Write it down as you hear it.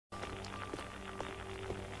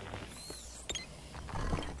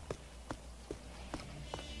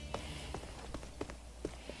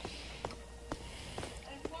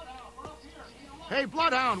Hey,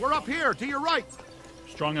 Bloodhound, we're up here, to your right.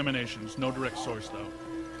 Strong emanations, no direct source, though.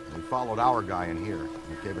 We followed our guy in here, and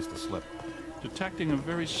he gave us the slip. Detecting a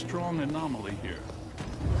very strong anomaly here.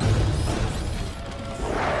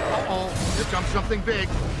 Uh-oh, here comes something big.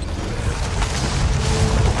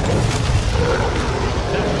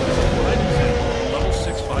 That is a right example of level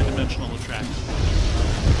 6 bi-dimensional attraction.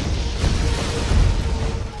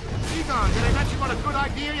 Egon, did I mention what a good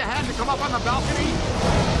idea you had to come up on the balcony?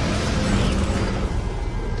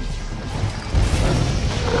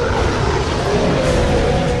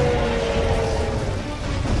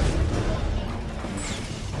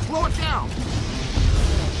 Slow it down!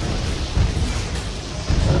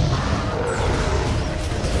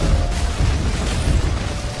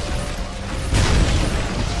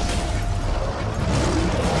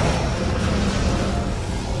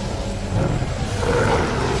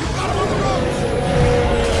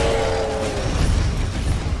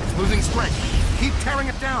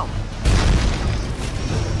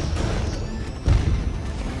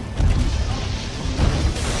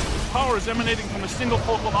 Power is emanating from a single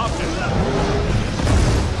focal object.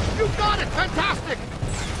 You got it! Fantastic!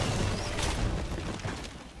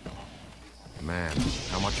 Man,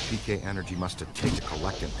 how much PK energy must it take to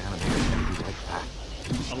collect and animate energy like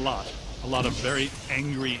that? A lot. A lot of very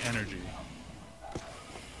angry energy.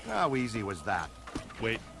 How easy was that?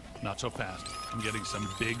 Wait, not so fast. I'm getting some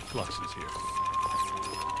big fluxes here.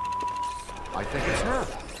 I think it's her.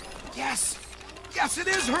 Yes! Yes, it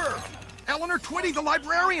is her! Eleanor Twitty, the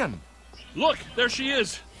librarian! Look, there she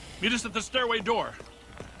is! Meet us at the stairway door.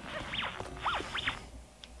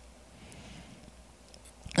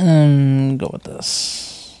 Go with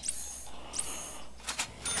this.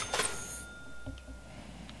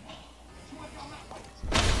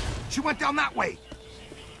 She went down that way!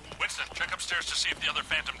 Winston, check upstairs to see if the other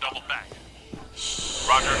phantom doubled back.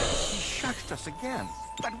 Roger. She shushed us again.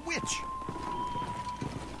 That witch!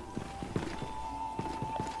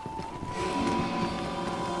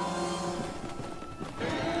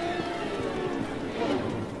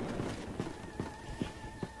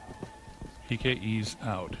 PKE's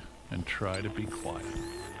out, and try to be quiet.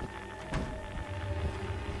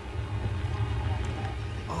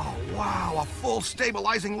 Oh, wow, a full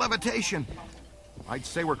stabilizing levitation. I'd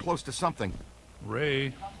say we're close to something.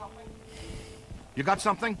 Ray, You got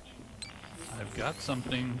something? I've got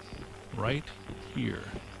something right here.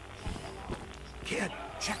 Kid,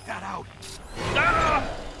 check that out. Ah!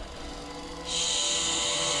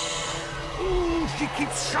 Ooh, she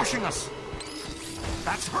keeps shushing us.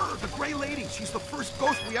 That's her, the Gray Lady. She's the first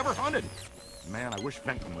ghost we ever hunted. Man, I wish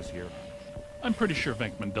Venkman was here. I'm pretty sure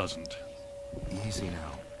Venkman doesn't. Easy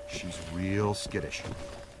now. She's real skittish.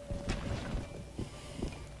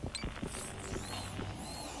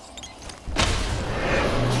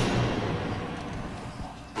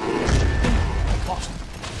 Lost.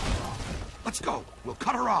 Let's go. We'll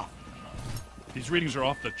cut her off. These readings are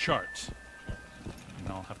off the charts. And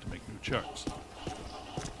I'll have to make new charts.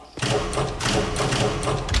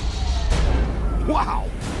 Wow!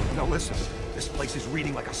 Now listen, this place is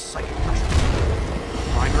reading like a psychic pressure.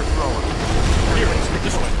 Find her thrower. Here,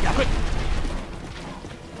 this way. Yeah. Quick!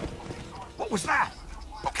 What was that?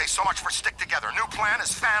 Okay, so much for stick together. New plan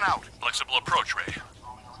is fan out. Flexible approach, Ray.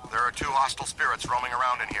 There are 2 hostile spirits roaming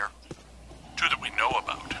around in here. 2 that we know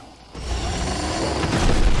about.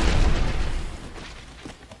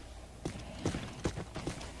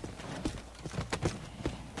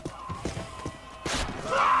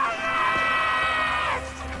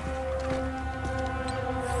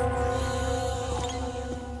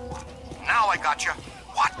 Now I got you.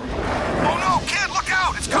 What? Oh no, kid, look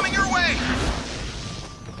out! It's coming your way!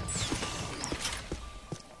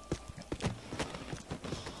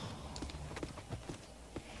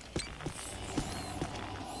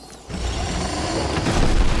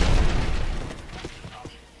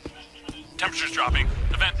 Temperature's dropping.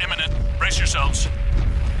 Event imminent. Brace yourselves.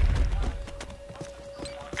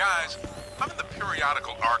 Guys, I'm in the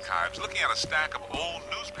periodical archives looking at a stack of old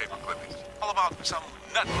newspaper clippings all about some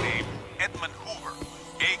nut named Edmund Hoover,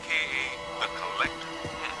 a.k.a. The Collector.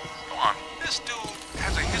 Go on. This dude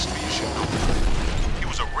has a history you should know. He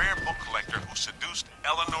was a rare book collector who seduced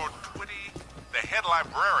Eleanor Twitty, the head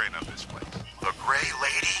librarian of this place. The Gray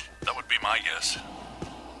Lady? That would be my guess.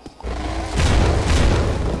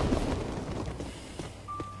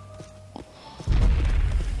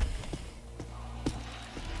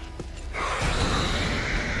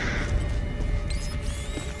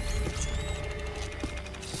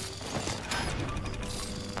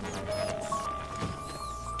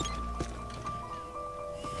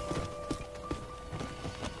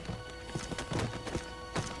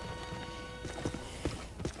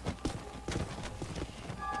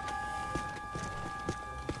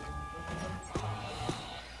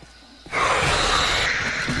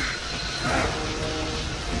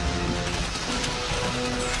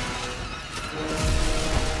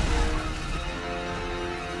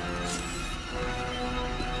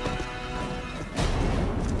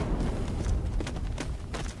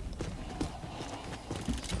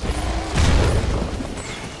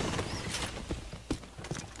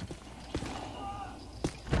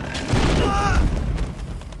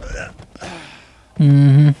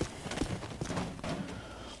 Mm-hmm.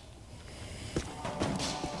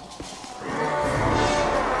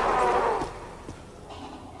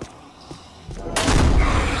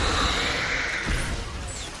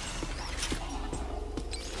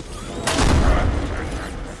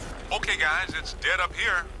 Okay, guys, it's dead up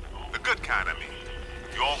here. The good kind, I mean.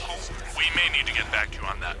 You all cool? We may need to get back to you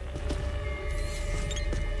on that.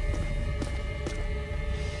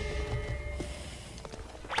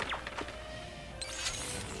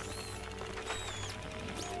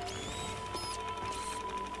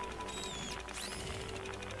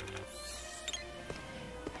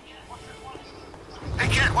 Hey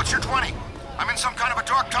kid, what's your 20? I'm in some kind of a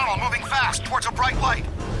dark tunnel moving fast towards a bright light.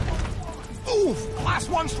 Oof! Class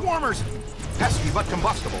 1 swarmers! Pesky but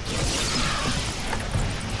combustible.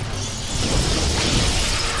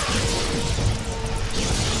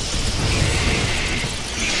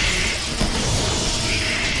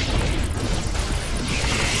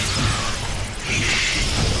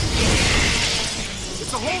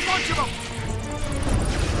 It's a whole bunch of them!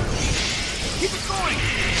 Keep it going!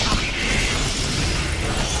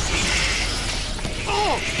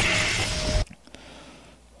 Oh!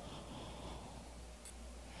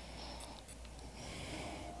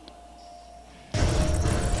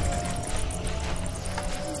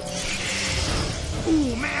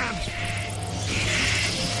 Ooh, man!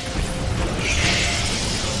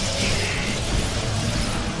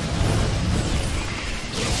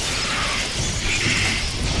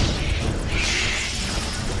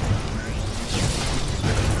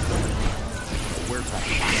 Where's that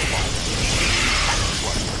hot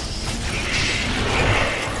spot?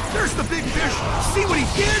 There's the big fish! See what he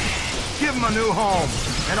did? Give him a new home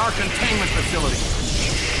and our containment facility.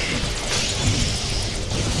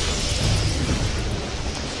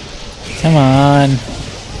 Come on.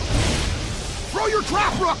 Throw your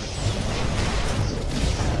trap, Rook!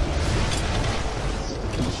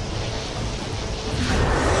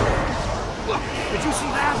 Look, did you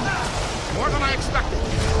see that? More than I expected.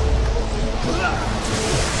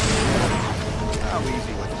 How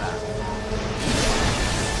easy was that?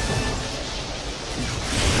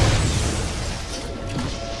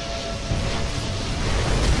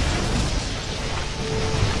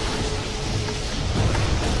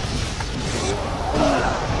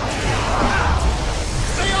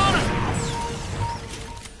 Stay on it!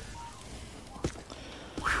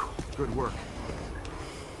 Whew, good work.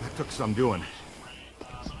 That took some doing.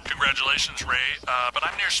 Congratulations, Ray, but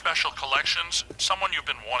I'm near Special Collections. Someone you've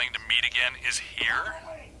been wanting to meet again is here.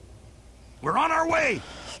 We're on our way!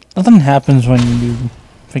 Nothing happens when you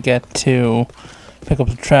forget to pick up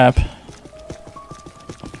the trap.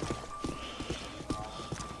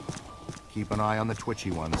 Keep an eye on the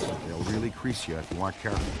twitchy ones. They'll really crease you if you aren't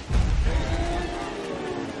careful.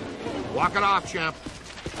 Walk it off, champ.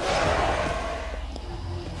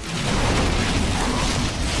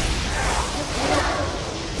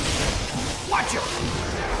 Watch it!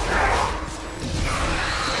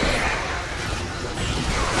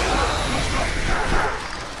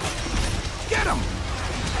 Get him!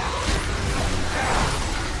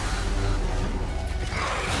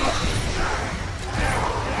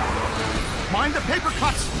 Mind the paper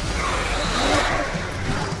cuts!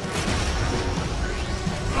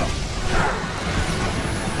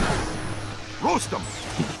 Roast them!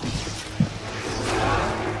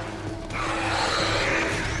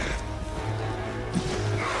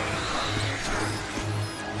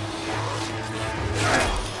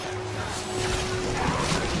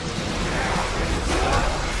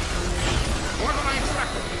 More than I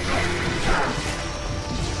expected.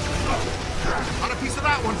 Got a piece of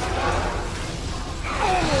that one.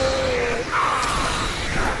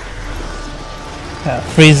 Yeah,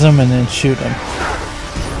 freeze them and then shoot them.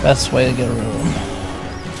 Best way to get rid of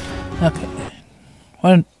them. Okay.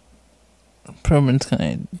 What improvements can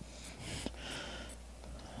I...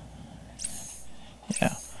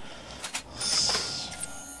 Yeah.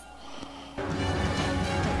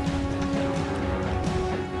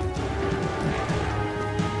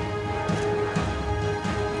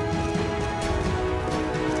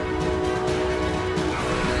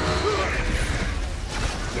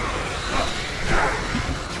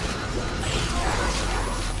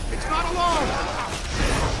 It's not alone!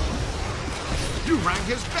 You rang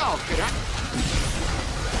his bell, cadet!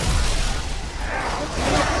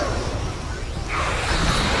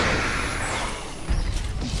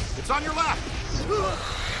 It's on your left!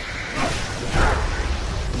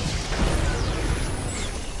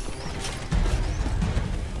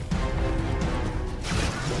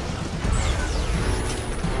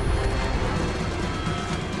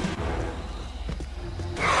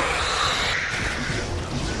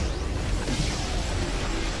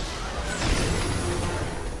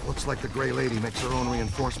 Looks like the Gray Lady makes her own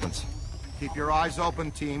reinforcements. Keep your eyes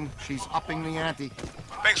open, team. She's upping the ante.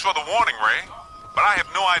 Thanks for the warning, Ray. But I have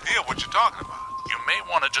no idea what you're talking about. You may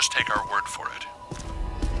want to just take our word for it.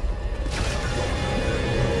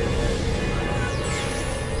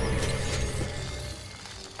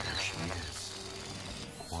 There she is.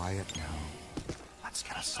 Quiet now. Let's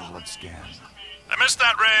get a solid scan. I missed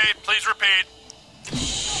that, Ray. Please repeat.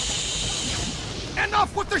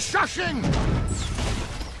 Enough with the shushing!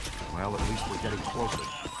 Well, at least we're getting closer.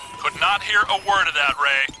 Could not hear a word of that,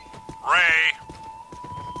 Ray. Ray.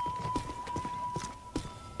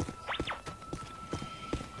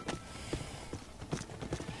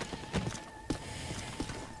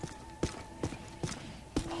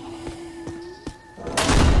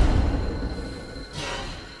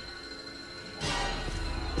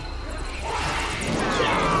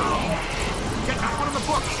 Get that one of the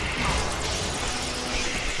books!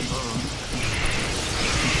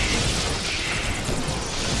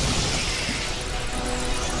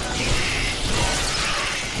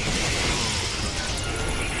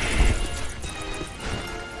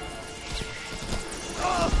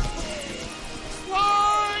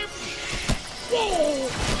 Slime! Whoa!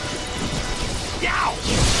 Yow!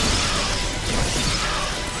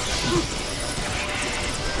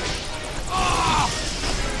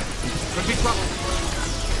 Could be trouble.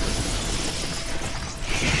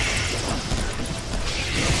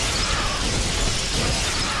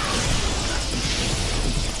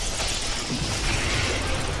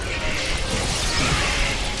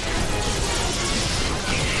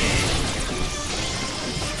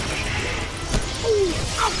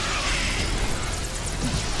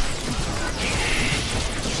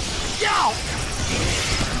 Yow!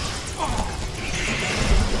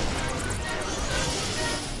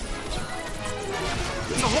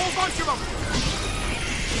 There's a whole bunch of them!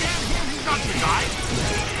 Damn him, he's not gonna die!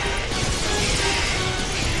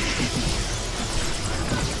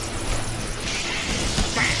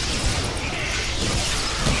 Bam!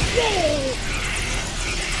 Whoa!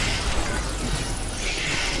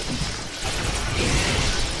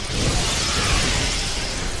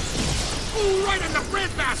 Ooh, right in the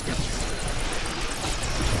breadbasket!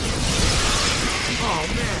 Oh,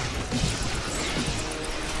 man!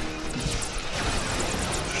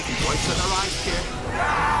 What's in their eyes, kid?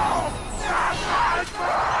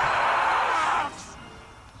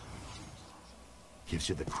 Gives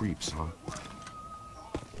you the creeps, huh?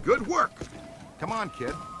 Good work! Come on,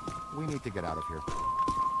 kid. We need to get out of here.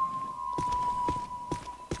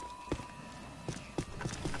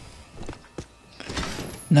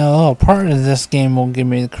 No, part of this game will give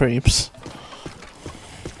me the creeps.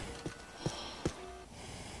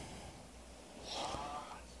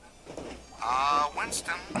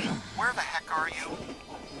 Winston, where the heck are you?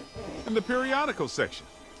 In the periodical section.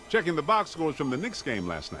 Checking the box scores from the Knicks game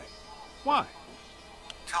last night. Why?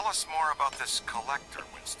 Tell us more about this collector,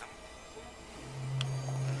 Winston.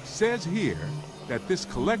 Says here that this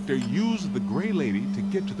collector used the Gray Lady to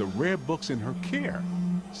get to the rare books in her care.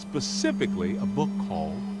 Specifically, a book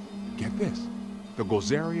called, get this, the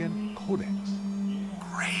Gozerian Codex.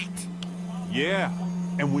 Great. Yeah,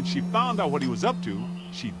 and when she found out what he was up to,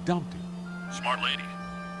 she dumped him. Smart lady.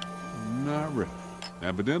 Not really.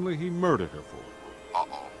 Evidently, he murdered her for it.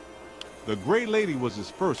 Uh-oh. The Gray Lady was his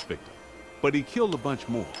first victim, but he killed a bunch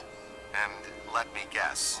more. And let me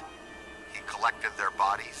guess, he collected their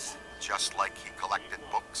bodies just like he collected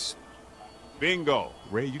books? Bingo!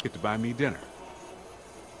 Ray, you get to buy me dinner.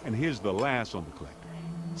 And here's the last on the collector.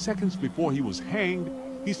 Seconds before he was hanged,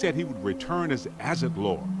 he said he would return as Azet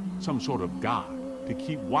Lord, some sort of god, to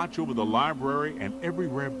keep watch over the library and every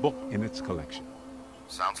rare book in its collection.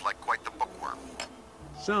 Sounds like quite the bookworm.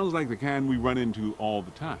 Sounds like the kind we run into all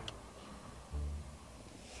the time.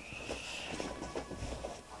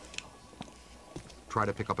 Try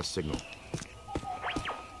to pick up a signal.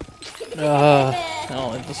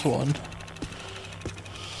 Only this one.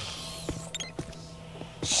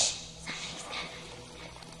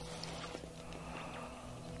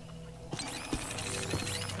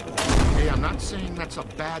 Hey, I'm not saying that's a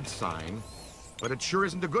bad sign, but it sure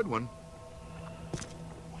isn't a good one.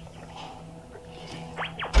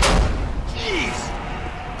 Jeez!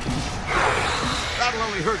 That'll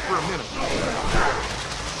only hurt for a minute.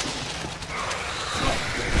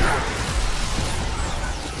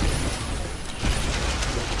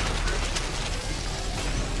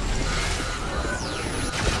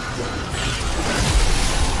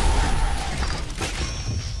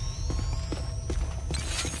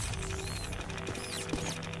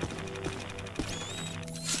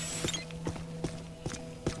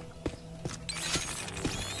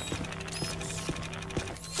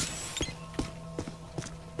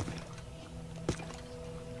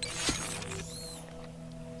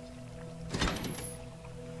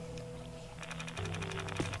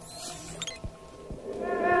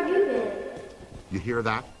 You hear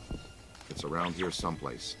that? It's around here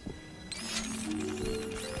someplace.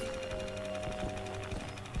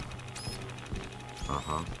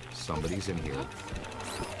 Uh-huh. Somebody's in here.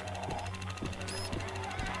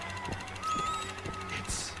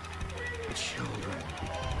 It's children.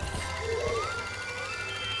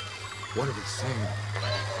 What are they saying?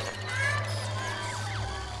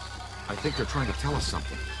 I think they're trying to tell us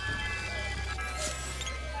something.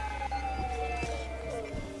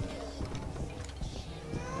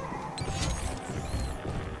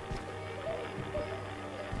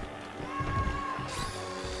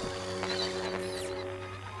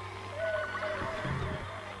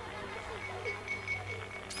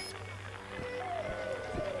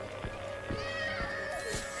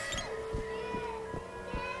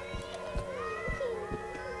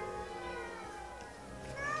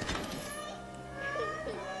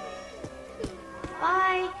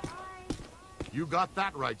 Bye. You got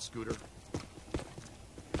that right, Scooter.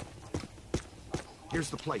 Here's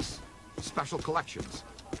the place. Special collections.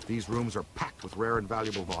 These rooms are packed with rare and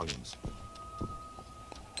valuable volumes.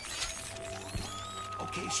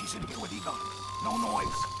 Okay, she's in here with Eva. No noise.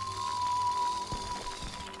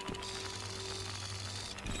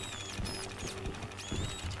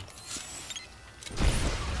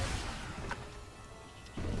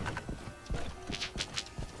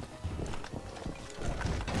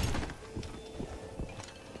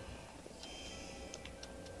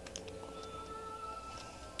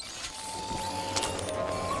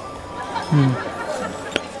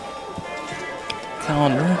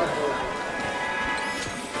 Calendar.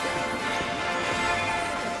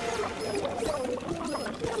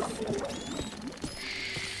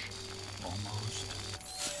 Almost.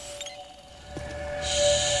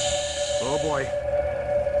 Oh boy.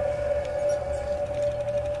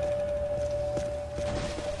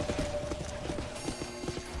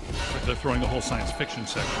 Like they're throwing the whole science fiction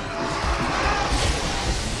section.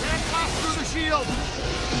 Can't pass through the shield!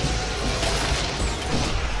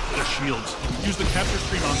 Their shields. Use the capture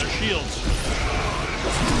stream on their shields.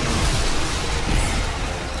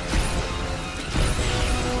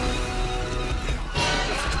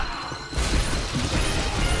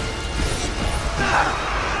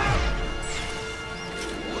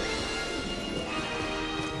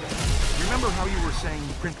 Remember how you were saying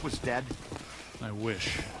Print was dead? I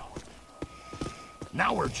wish.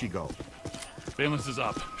 Now where'd she go? Valence is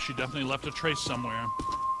up. She definitely left a trace somewhere.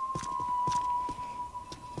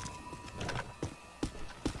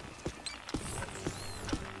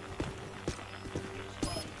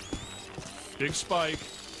 Big spike.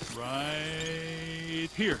 Right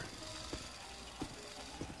here.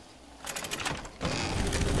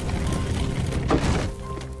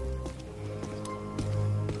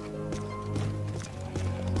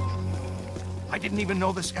 I didn't even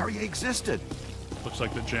know this area existed. Looks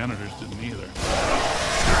like the janitors didn't either.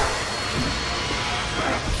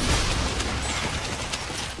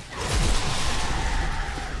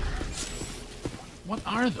 What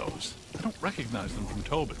are those? I don't recognize them from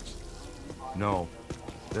Tobin's. No.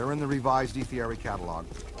 They're in the revised Ethiary catalog.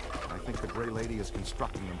 I think the Grey Lady is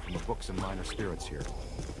constructing them from the books and minor spirits here.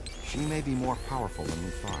 She may be more powerful than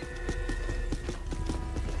we thought.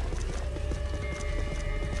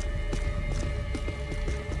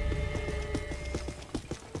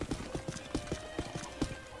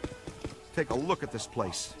 Take a look at this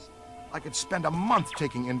place. I could spend a month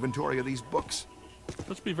taking inventory of these books.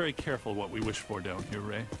 Let's be very careful what we wish for down here,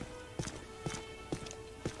 Ray.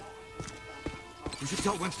 We should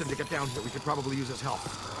tell Winston to get down here. We could probably use his help.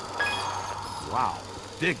 Wow.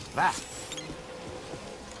 Dig that.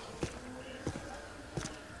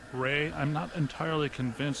 Ray, I'm not entirely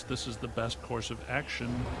convinced this is the best course of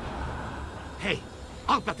action. Hey,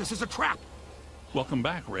 I'll bet this is a trap. Welcome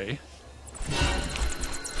back, Ray.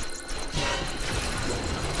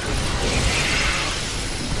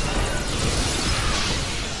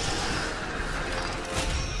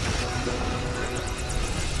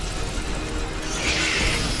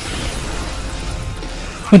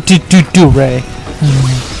 What did you do, Ray?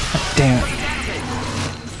 Damn it.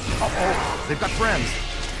 Uh-oh, they've got friends.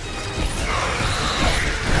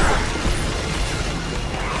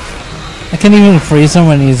 I can't even freeze him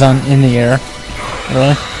when he's in the air.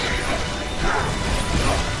 Really?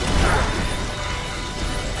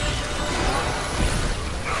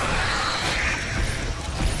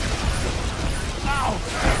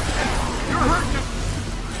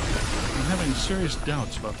 Serious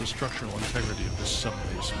doubts about the structural integrity of this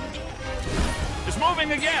sub-basement. It's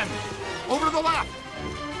moving again! Over to the left!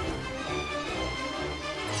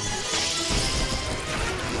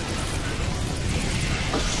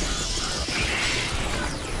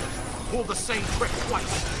 pulled the same trick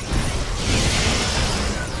twice.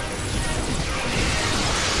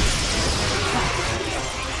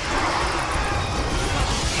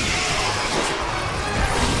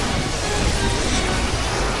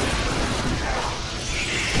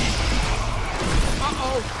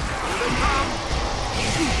 Uh-oh! Here they come!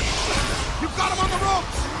 You've got him on the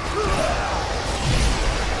ropes!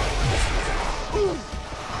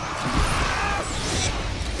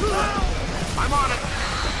 I'm on it!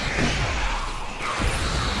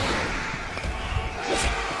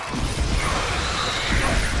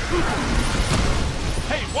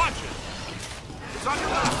 Hey, watch it! It's on your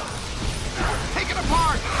left! Take it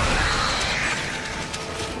apart!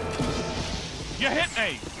 You hit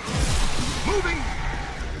me! Moving!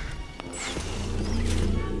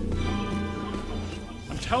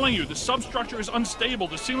 I'm telling you, the substructure is unstable.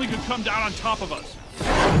 The ceiling could come down on top of us.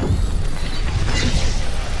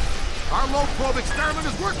 Our low probe experiment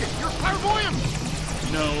is working! You're clairvoyant!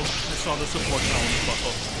 No, I saw the support columns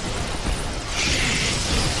buckle.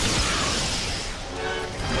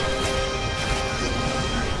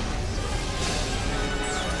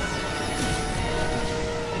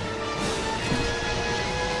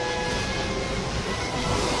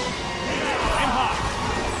 Aim high!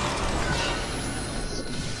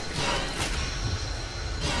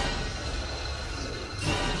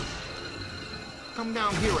 Come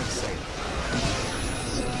down here and say it.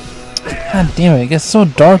 God damn it, it gets so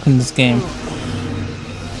dark in this game.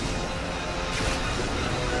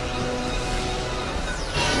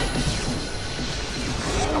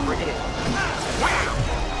 I'll bring it in. Wow!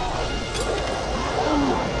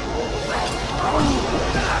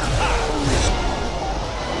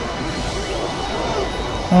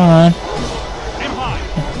 Come on. Aim high!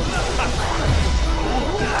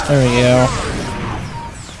 There we go.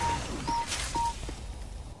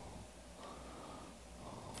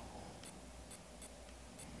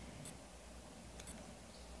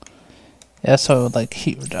 Yeah, so I would like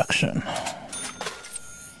heat reduction.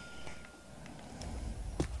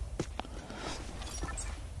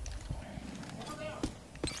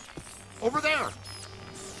 Over there!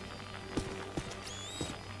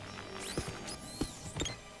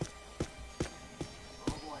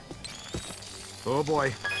 Oh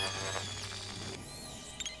boy.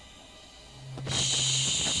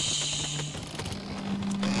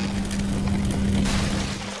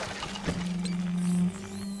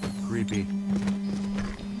 Creepy.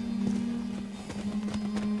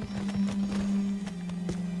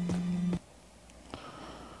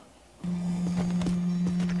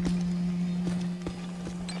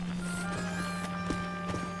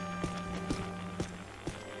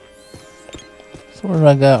 So where do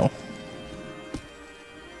I go?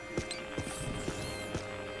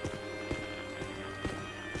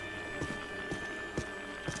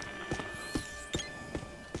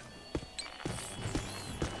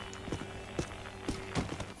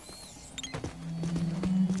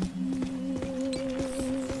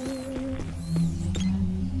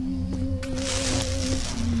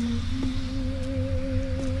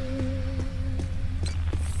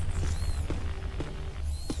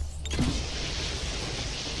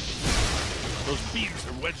 Those beams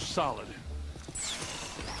are wedged solid.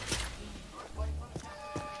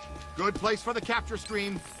 Good place for the capture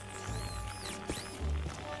stream.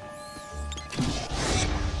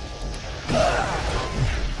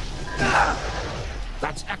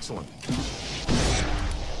 That's excellent.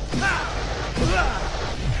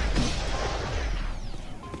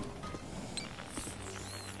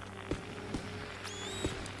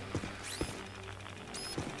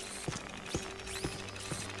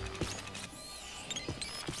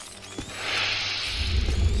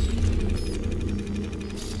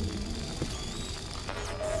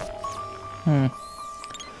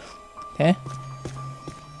 Okay.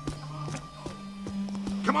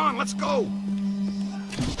 Come on, let's go!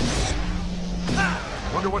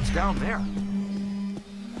 Wonder what's down there.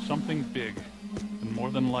 Something big, and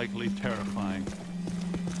more than likely terrifying.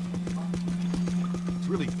 It's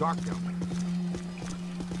really dark down there.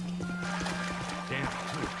 Damn,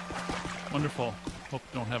 too. Wonderful. Hope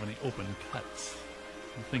you don't have any open cuts.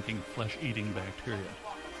 I'm thinking flesh-eating bacteria.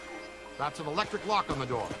 That's an electric lock on the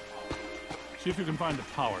door. See if you can find the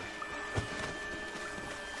power.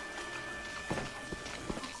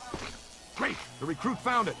 Great! The recruit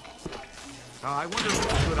found it. I wonder if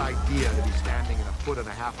it's a good idea to be standing in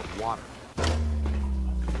 1.5 feet of water.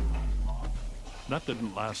 That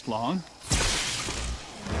didn't last long.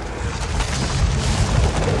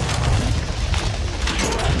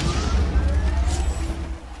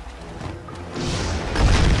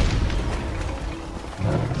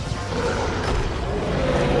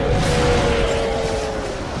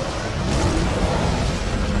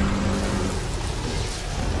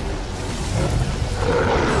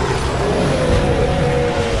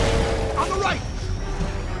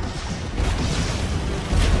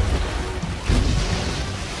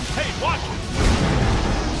 Watch it!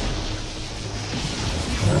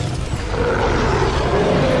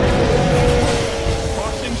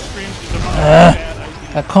 Crossing streams is a bad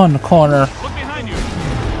idea. That car in the corner. Look behind you!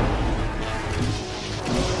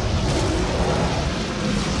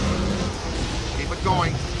 Keep it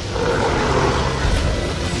going.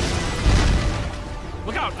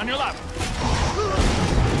 Look out, on your left!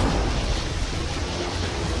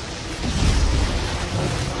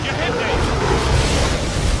 You're hit, Dave!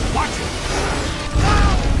 Watch it!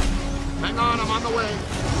 Hang on, I'm on the way.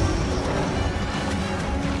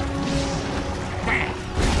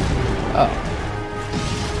 Oh.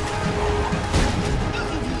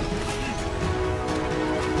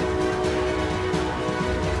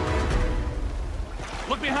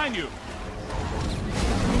 Look behind you!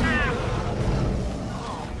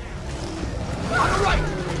 On the right!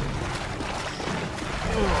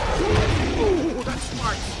 Ooh, that's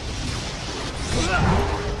smart.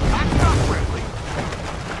 Back up, Bradley.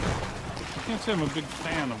 Can't say I'm a big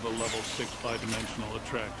fan of the level 6 bidimensional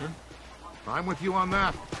attractor. I'm with you on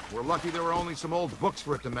that. We're lucky there were only some old books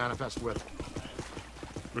for it to manifest with.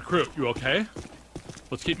 Recruit, you okay?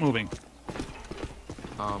 Let's keep moving.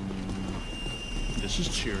 This is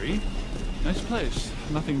cheery. Nice place.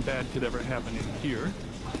 Nothing bad could ever happen in here.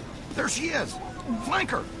 There she is!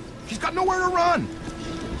 Flank her! She's got nowhere to run!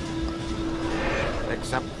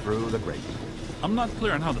 Except through the grate. I'm not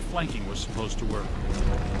clear on how the flanking was supposed to work.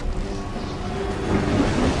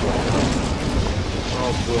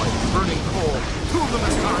 Oh boy, burning coal. 2 of them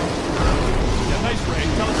this time! Yeah, nice, Ray.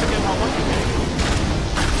 Tell us again how lucky you are.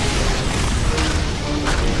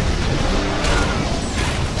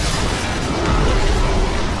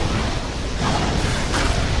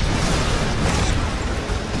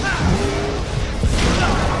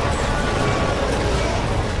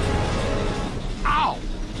 Ow!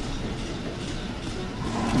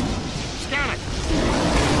 Scan it!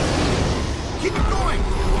 Keep it going!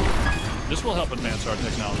 This will help advance our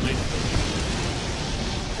technology.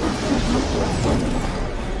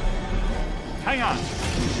 Hang on.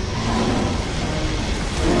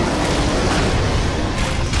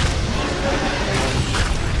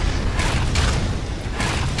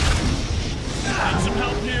 Need some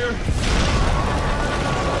help here?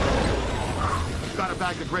 Gotta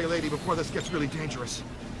bag the Gray Lady before this gets really dangerous.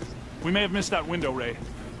 We may have missed that window, Ray.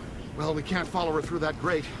 Well, we can't follow her through that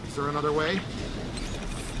grate. Is there another way?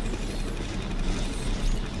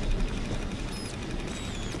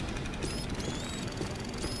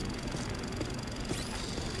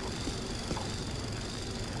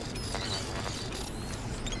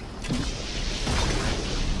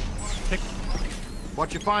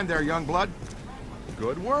 What you find there, young blood?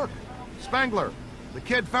 Good work. Spangler, the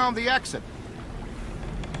kid found the exit.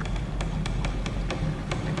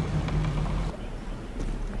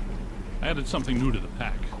 I added something new to the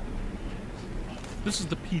pack. This is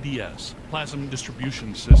the PDS, Plasm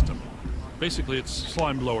Distribution System. Basically, it's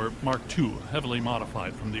Slime Blower Mark II, heavily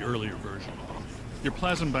modified from the earlier version. Your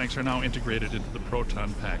plasm banks are now integrated into the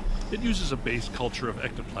proton pack. It uses a base culture of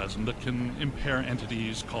ectoplasm that can impair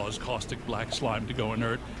entities, cause caustic black slime to go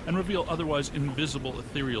inert, and reveal otherwise invisible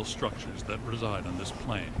ethereal structures that reside on this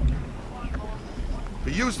plane.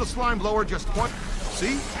 To use the slime blower just one...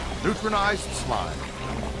 See? Neutronized slime.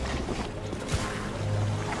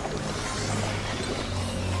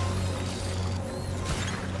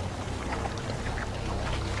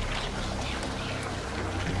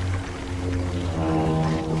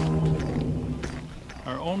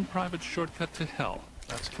 Our own private shortcut to hell.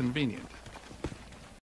 That's convenient.